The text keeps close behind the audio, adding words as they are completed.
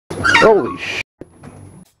Holy shit.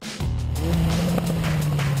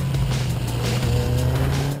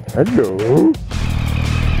 Hello.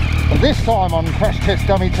 This time on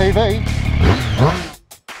CrashTestDummyTV.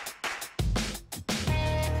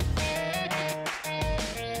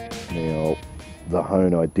 Now, the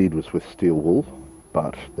hone I did was with steel wool,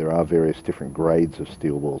 but there are various different grades of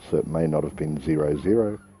steel wool, so it may not have been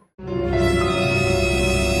 00.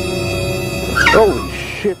 Holy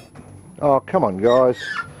shit. Oh, come on, guys.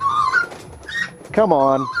 Come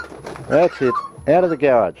on. That's it. Out of the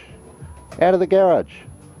garage. Out of the garage.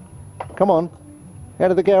 Come on.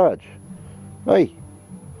 Out of the garage. Hey.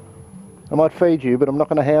 I might feed you, but I'm not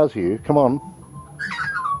going to house you. Come on.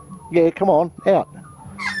 Yeah, come on. Out.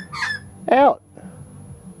 Out.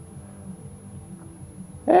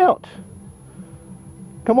 Out.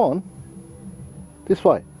 Come on. This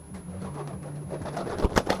way.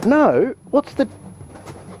 No. What's the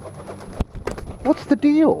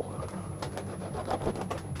deal?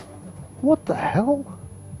 What the hell?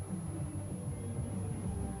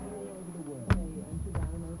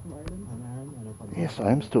 Yes,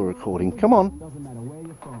 I am still recording. Come on.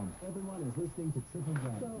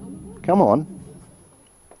 Come on.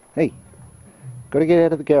 Hey. Got to get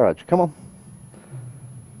out of the garage. Come on.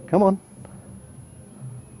 Come on.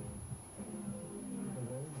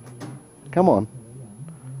 Come on.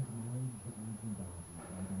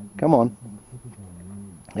 Come on.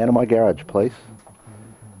 Out of my garage, please.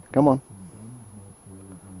 Come on.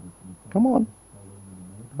 Come on.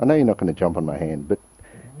 I know you're not going to jump on my hand, but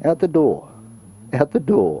out the door. Out the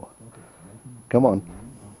door. Come on.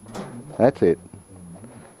 That's it.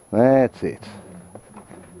 That's it.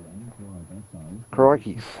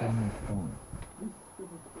 Crikeys.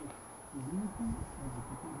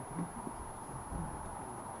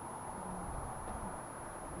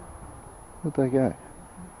 Where'd they go?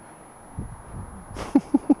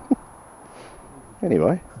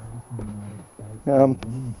 Anyway.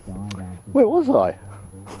 Where was I?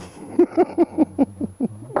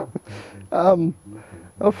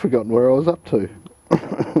 I've forgotten where I was up to.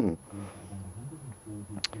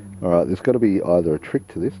 Alright, there's got to be either a trick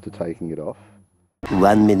to this, to taking it off.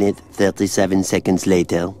 1 minute, 37 seconds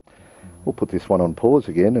later. We'll put this one on pause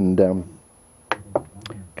again and go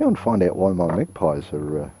and find out why my magpies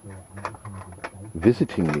are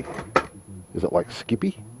visiting me. Is it like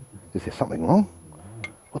Skippy? Is there something wrong?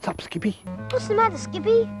 What's up, Skippy? What's the matter,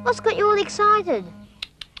 Skippy? What's got you all excited?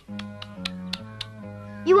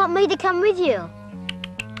 You want me to come with you?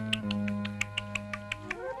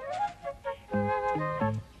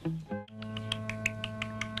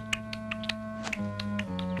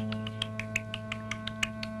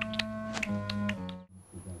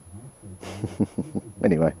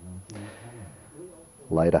 Anyway,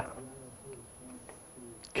 later.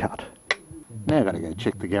 Cut. Now I've got to go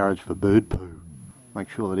check the garage for bird poo. Make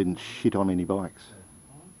sure they didn't shit on any bikes.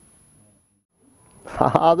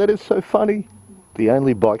 Haha, that is so funny. The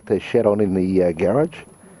only bike they shat on in the garage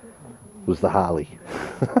was the Harley.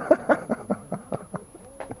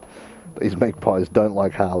 These magpies don't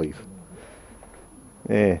like Harleys.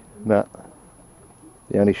 Yeah, no.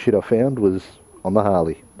 The only shit I found was on the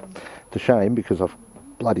Harley. It's a shame because I've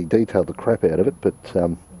bloody detailed the crap out of it, but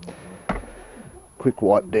quick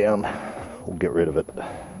wipe down will get rid of it.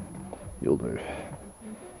 You'll do.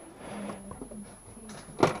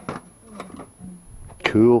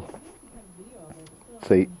 Cool.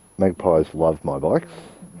 See, magpies love my bikes.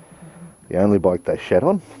 The only bike they shat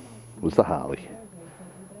on was the Harley.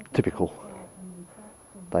 Typical.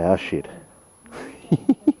 They are shit.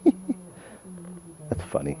 That's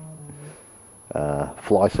funny.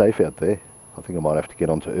 Fly safe out there. I think I might have to get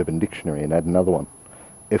onto Urban Dictionary and add another one.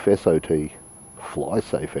 FSOT. Fly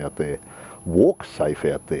safe out there. Walk safe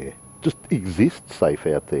out there. Just exist safe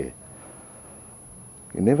out there.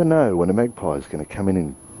 You never know when a magpie is going to come in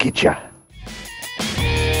and get ya.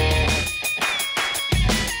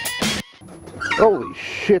 Holy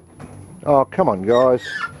shit. Oh, come on, guys.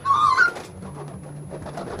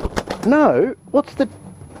 No, what's the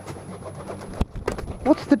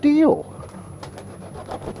deal?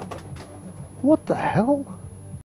 What the hell?